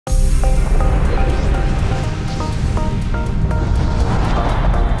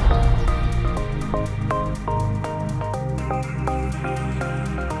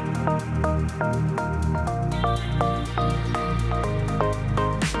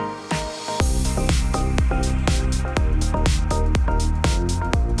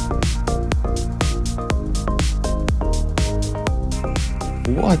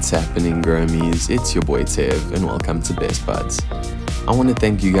What's happening, Growmies? It's your boy Tev and welcome to Best Buds. I want to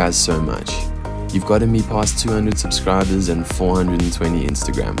thank you guys so much. You've gotten me past 200 subscribers and 420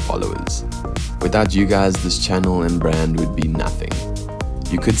 Instagram followers. Without you guys, this channel and brand would be nothing.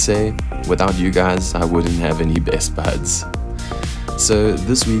 You could say, without you guys, I wouldn't have any Best Buds. So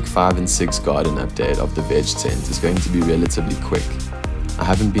this week 5 and 6 garden update of the veg tent is going to be relatively quick. I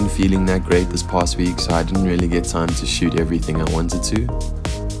haven't been feeling that great this past week, so I didn't really get time to shoot everything I wanted to.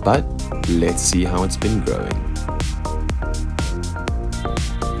 But let's see how it's been growing.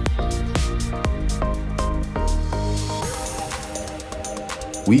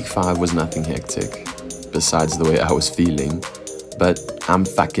 Week 5 was nothing hectic, besides the way I was feeling, but I'm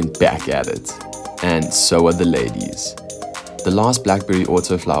fucking back at it. And so are the ladies. The last blackberry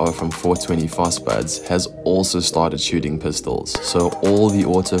autoflower from 420 Fast Buds has also started shooting pistils, so all the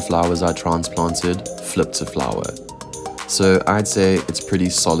autoflowers I transplanted flipped to flower. So I'd say it's pretty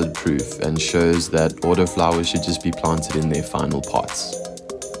solid proof and shows that autoflowers should just be planted in their final pots.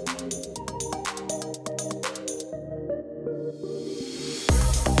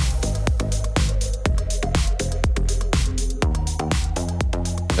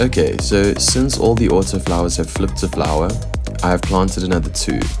 Okay, so since all the autoflowers have flipped to flower, I have planted another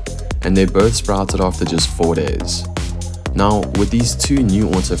 2, and they both sprouted after just 4 days. Now, with these 2 new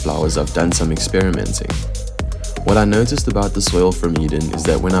autoflowers, I've done some experimenting. What I noticed about the soil from Eden is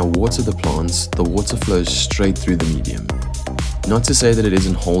that when I water the plants, the water flows straight through the medium. Not to say that it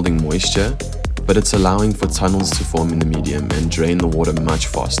isn't holding moisture, but it's allowing for tunnels to form in the medium and drain the water much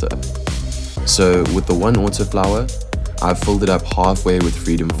faster. So with the one autoflower, I've filled it up halfway with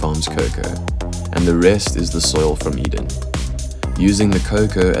Freedom Farms cocoa, and the rest is the soil from Eden, using the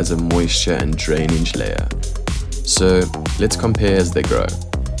cocoa as a moisture and drainage layer. So let's compare as they grow.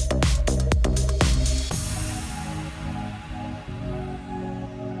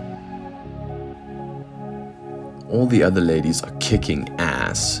 All the other ladies are kicking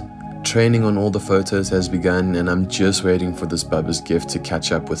ass. Training on all the photos has begun, and I'm just waiting for this Bubba's gift to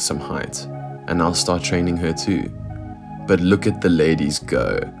catch up with some height, and I'll start training her too. But look at the ladies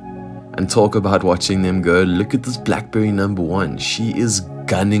go. And talk about watching them go, look at this blackberry number 1. She is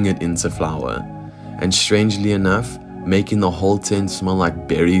gunning it into flower. And strangely enough, making the whole tent smell like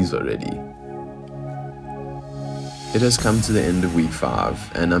berries already. It has come to the end of week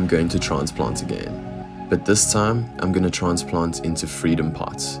 5 and I'm going to transplant again. But this time, I'm going to transplant into Freedom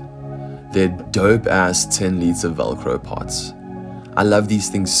pots. They're dope ass 10 liter Velcro pots. I love these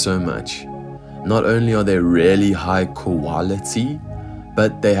things so much. Not only are they really high quality,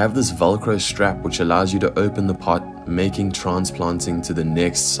 but they have this Velcro strap which allows you to open the pot, making transplanting to the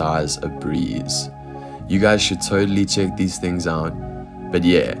next size a breeze. You guys should totally check these things out. But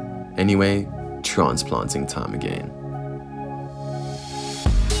yeah, anyway, transplanting time again.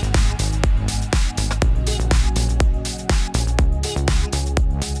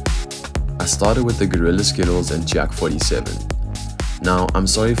 I started with the Gorilla Skittles and Jack 47. Now, I'm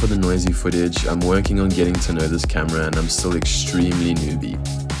sorry for the noisy footage, I'm working on getting to know this camera and I'm still extremely newbie.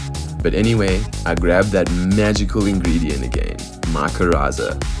 But anyway, I grabbed that magical ingredient again,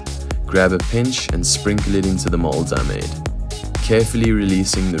 mycorrhiza. Grab a pinch and sprinkle it into the molds I made. Carefully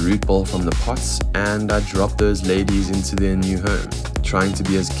releasing the root ball from the pots, and I drop those ladies into their new home, trying to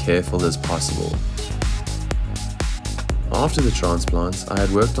be as careful as possible. After the transplant, I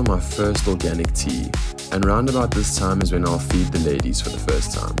had worked on my first organic tea, and round about this time is when I'll feed the ladies for the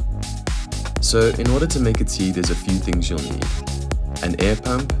first time. So in order to make a tea, there's a few things you'll need. An air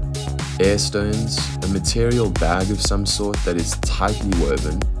pump, air stones, a material bag of some sort that is tightly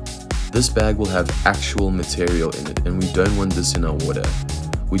woven. This bag will have actual material in it, and we don't want this in our water.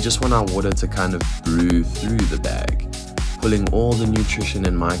 We just want our water to kind of brew through the bag, pulling all the nutrition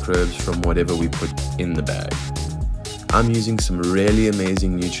and microbes from whatever we put in the bag. I'm using some really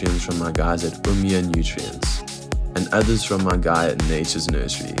amazing nutrients from my guys at Umya Nutrients and others from my guy at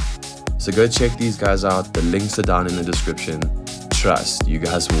Nursery. So go check these guys out, the links are down in the description. Trust, you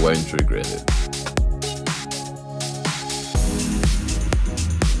guys won't regret it.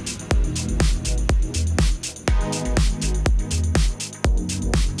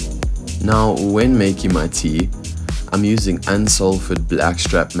 Now, when making my tea, I'm using unsulfured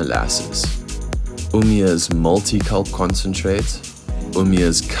blackstrap molasses, Umya's multi-kelp concentrate,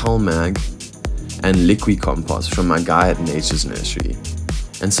 Umya's CalMag, and liquid compost from my guy at Nursery,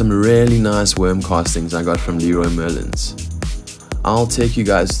 and some really nice worm castings I got from Leroy Merlin's. I'll take you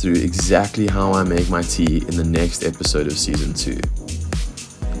guys through exactly how I make my tea in the next episode of season 2.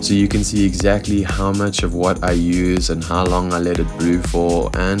 So you can see exactly how much of what I use and how long I let it brew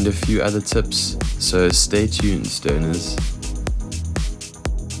for, and a few other tips. So stay tuned, stoners.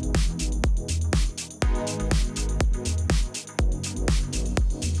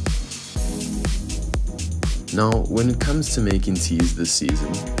 Now, when it comes to making teas this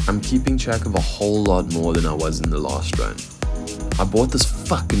season, I'm keeping track of a whole lot more than I was in the last run. I bought this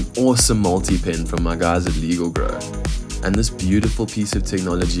fucking awesome multi-pen from my guys at Legal Grow, and this beautiful piece of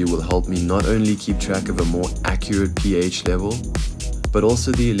technology will help me not only keep track of a more accurate pH level, but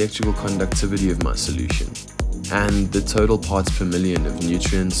also the electrical conductivity of my solution, and the total parts per million of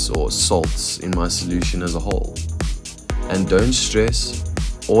nutrients or salts in my solution as a whole. And don't stress,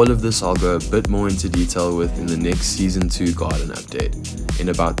 all of this I'll go a bit more into detail with in the next Season 2 garden update in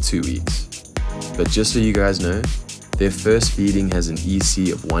about 2 weeks. But just so you guys know, their first feeding has an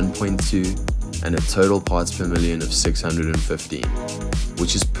EC of 1.2 and a total parts per million of 615,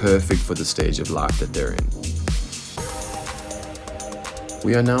 which is perfect for the stage of life that they're in.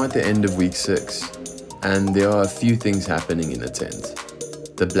 We are now at the end of week 6, and there are a few things happening in the tent.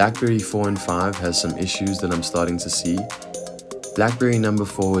 The Blackberry 4 and 5 has some issues that I'm starting to see. Blackberry number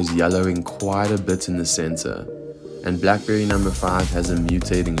 4 is yellowing quite a bit in the center, and Blackberry number 5 has a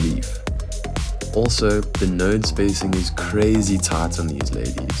mutating leaf. Also, the node spacing is crazy tight on these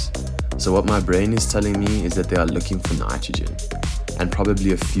ladies. So what my brain is telling me is that they are looking for nitrogen, and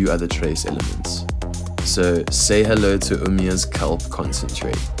probably a few other trace elements. So say hello to Umya's kelp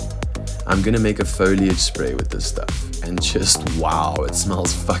concentrate. I'm gonna make a foliage spray with this stuff, and just wow, it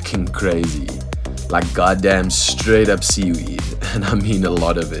smells fucking crazy. Like goddamn straight up seaweed, and I mean a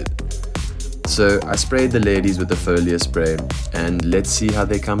lot of it. So I sprayed the ladies with the foliar spray, and let's see how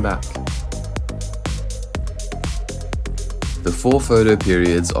they come back. The 4 photo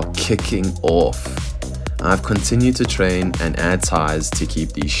periods are kicking off. I've continued to train and add ties to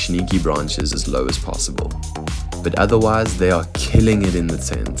keep these sneaky branches as low as possible, but otherwise they are killing it in the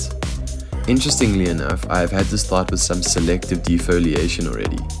tent. Interestingly enough, I have had to start with some selective defoliation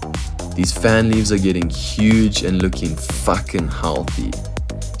already. These fan leaves are getting huge and looking fucking healthy.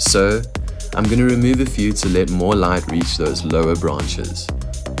 So I'm gonna remove a few to let more light reach those lower branches.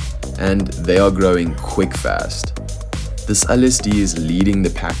 And they are growing quick fast. This LSD is leading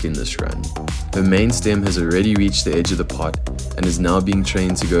the pack in this run. Her main stem has already reached the edge of the pot and is now being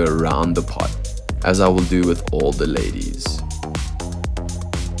trained to go around the pot, as I will do with all the ladies.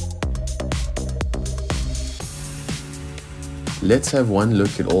 Let's have one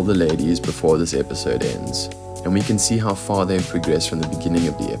look at all the ladies before this episode ends, and we can see how far they've progressed from the beginning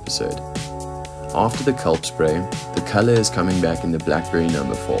of the episode. After the kelp spray, the color is coming back in the Blackberry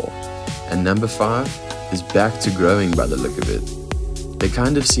number 4, and number 5 is back to growing by the look of it. They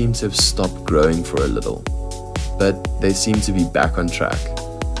kind of seem to have stopped growing for a little, but they seem to be back on track.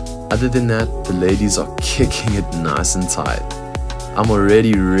 Other than that, the ladies are kicking it nice and tight. I'm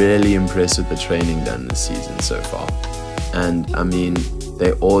already really impressed with the training done this season so far. And I mean,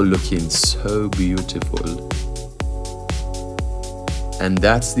 they're all looking so beautiful. And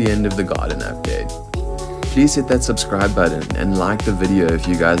that's the end of the garden update. Please hit that subscribe button and like the video if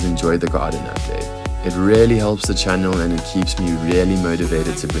you guys enjoyed the garden update. It really helps the channel and it keeps me really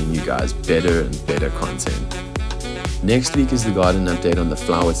motivated to bring you guys better and better content. Next week is the garden update on the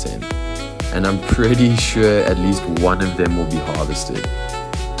flower tent, and I'm pretty sure at least one of them will be harvested.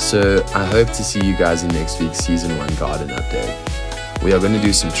 So I hope to see you guys in next week's Season 1 garden update. We are going to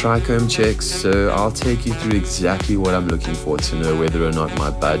do some trichome checks, so I'll take you through exactly what I'm looking for to know whether or not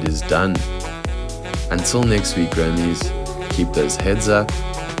my bud is done. Until next week, Growmies, keep those heads up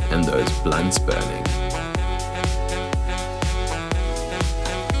and those blunts burning.